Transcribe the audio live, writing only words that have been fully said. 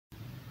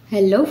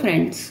Hello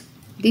friends,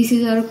 this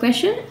is our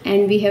question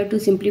and we have to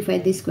simplify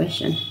this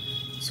question.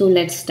 So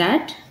let's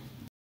start.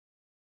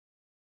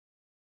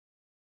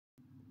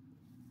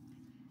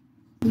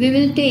 We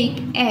will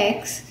take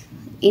x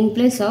in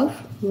place of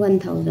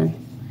 1000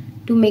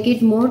 to make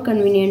it more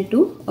convenient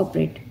to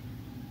operate.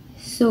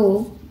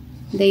 So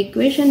the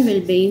equation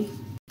will be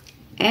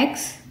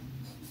x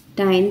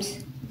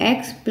times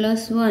x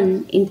plus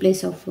 1 in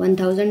place of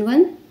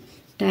 1001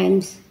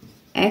 times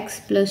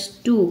x plus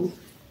 2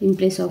 in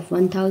place of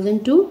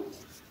 1002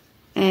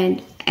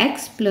 and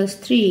x plus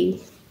 3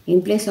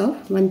 in place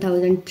of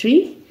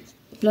 1003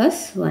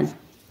 plus 1.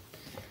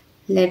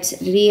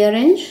 Let's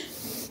rearrange.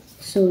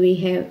 So we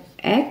have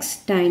x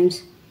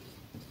times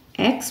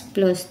x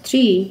plus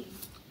 3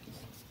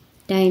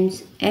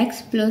 times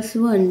x plus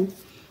 1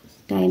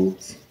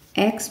 times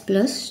x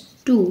plus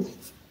 2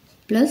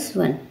 plus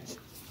 1.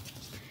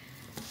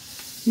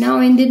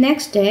 Now in the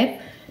next step,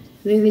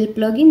 we will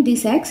plug in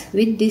this x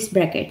with this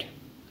bracket.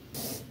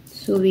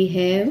 So we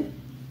have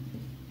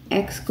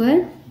x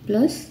square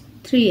plus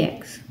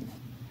 3x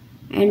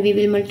and we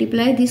will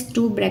multiply these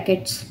two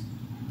brackets.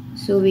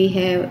 So we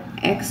have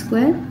x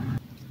square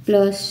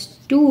plus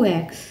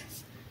 2x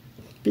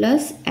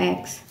plus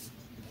x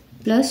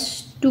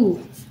plus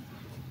 2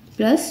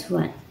 plus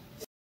 1.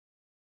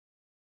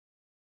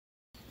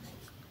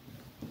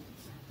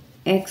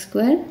 X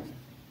square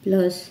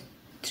plus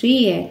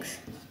 3x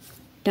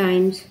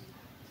times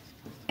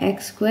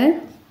x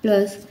square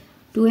plus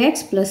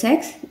 2x plus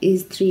x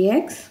is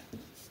 3x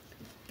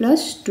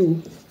plus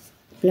 2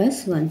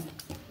 plus 1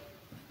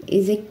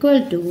 is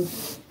equal to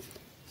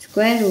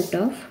square root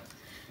of.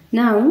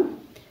 Now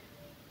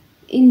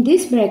in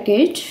this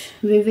bracket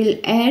we will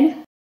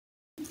add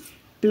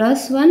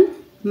plus 1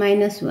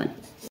 minus 1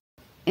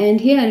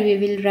 and here we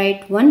will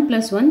write 1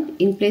 plus 1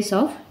 in place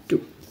of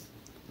 2.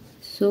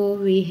 So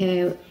we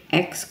have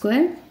x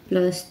square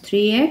plus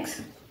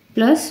 3x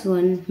plus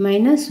 1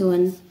 minus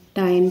 1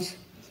 times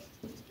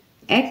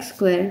x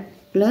square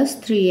plus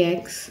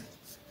 3x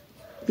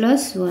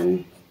plus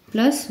 1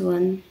 plus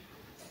 1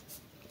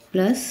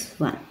 plus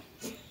 1.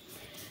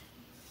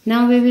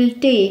 Now we will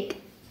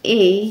take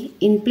a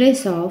in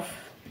place of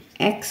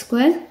x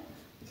square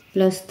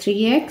plus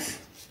 3x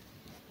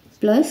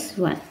plus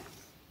 1.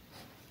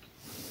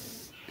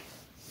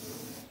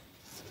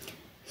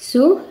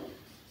 So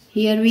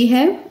here we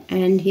have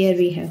and here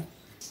we have.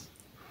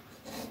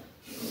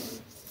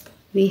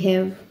 We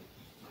have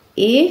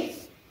a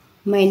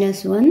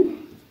minus 1,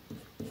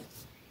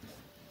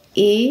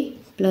 a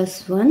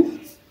plus 1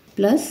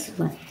 plus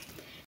 1.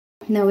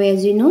 Now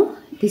as you know,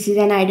 this is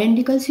an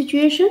identical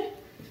situation.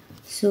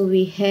 So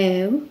we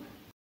have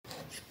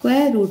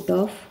square root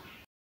of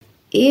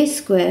a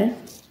square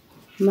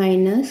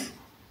minus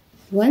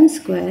 1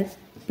 square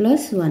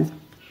plus 1.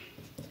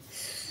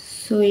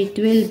 So it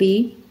will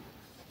be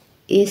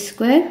a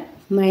square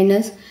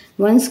minus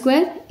 1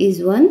 square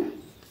is 1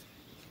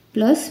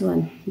 plus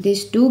 1.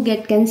 These two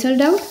get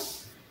cancelled out.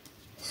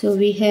 So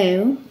we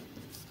have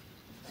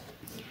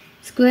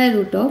square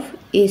root of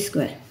a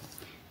square.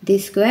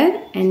 This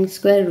square and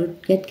square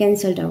root get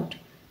cancelled out.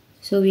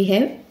 So we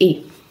have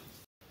a.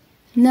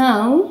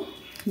 Now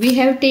we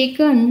have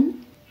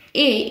taken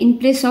a in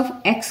place of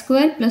x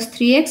square plus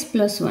 3x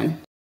plus 1.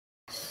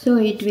 So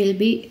it will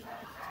be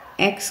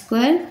x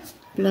square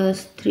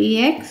plus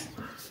 3x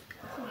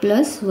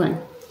plus 1.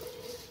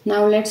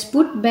 Now let's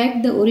put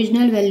back the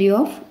original value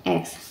of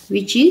x,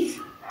 which is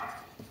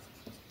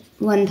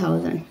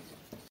 1000.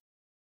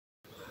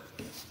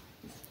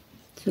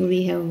 So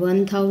we have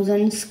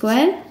 1000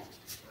 square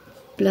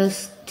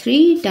plus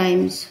 3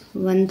 times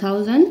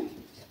 1000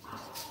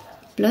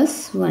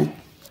 plus 1.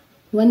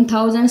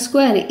 1000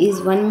 square is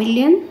 1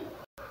 million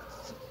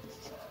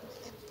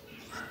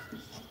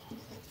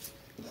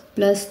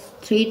plus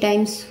 3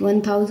 times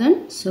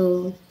 1000,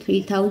 so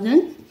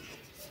 3000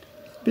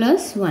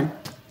 plus 1.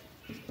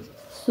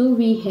 So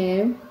we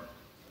have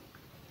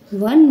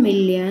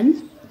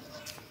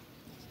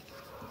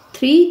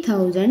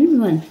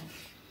 1,003,001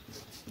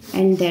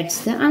 and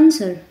that's the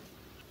answer.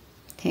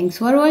 Thanks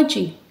for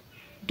watching.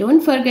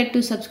 Don't forget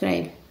to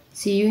subscribe.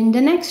 See you in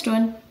the next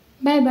one.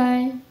 Bye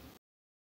bye.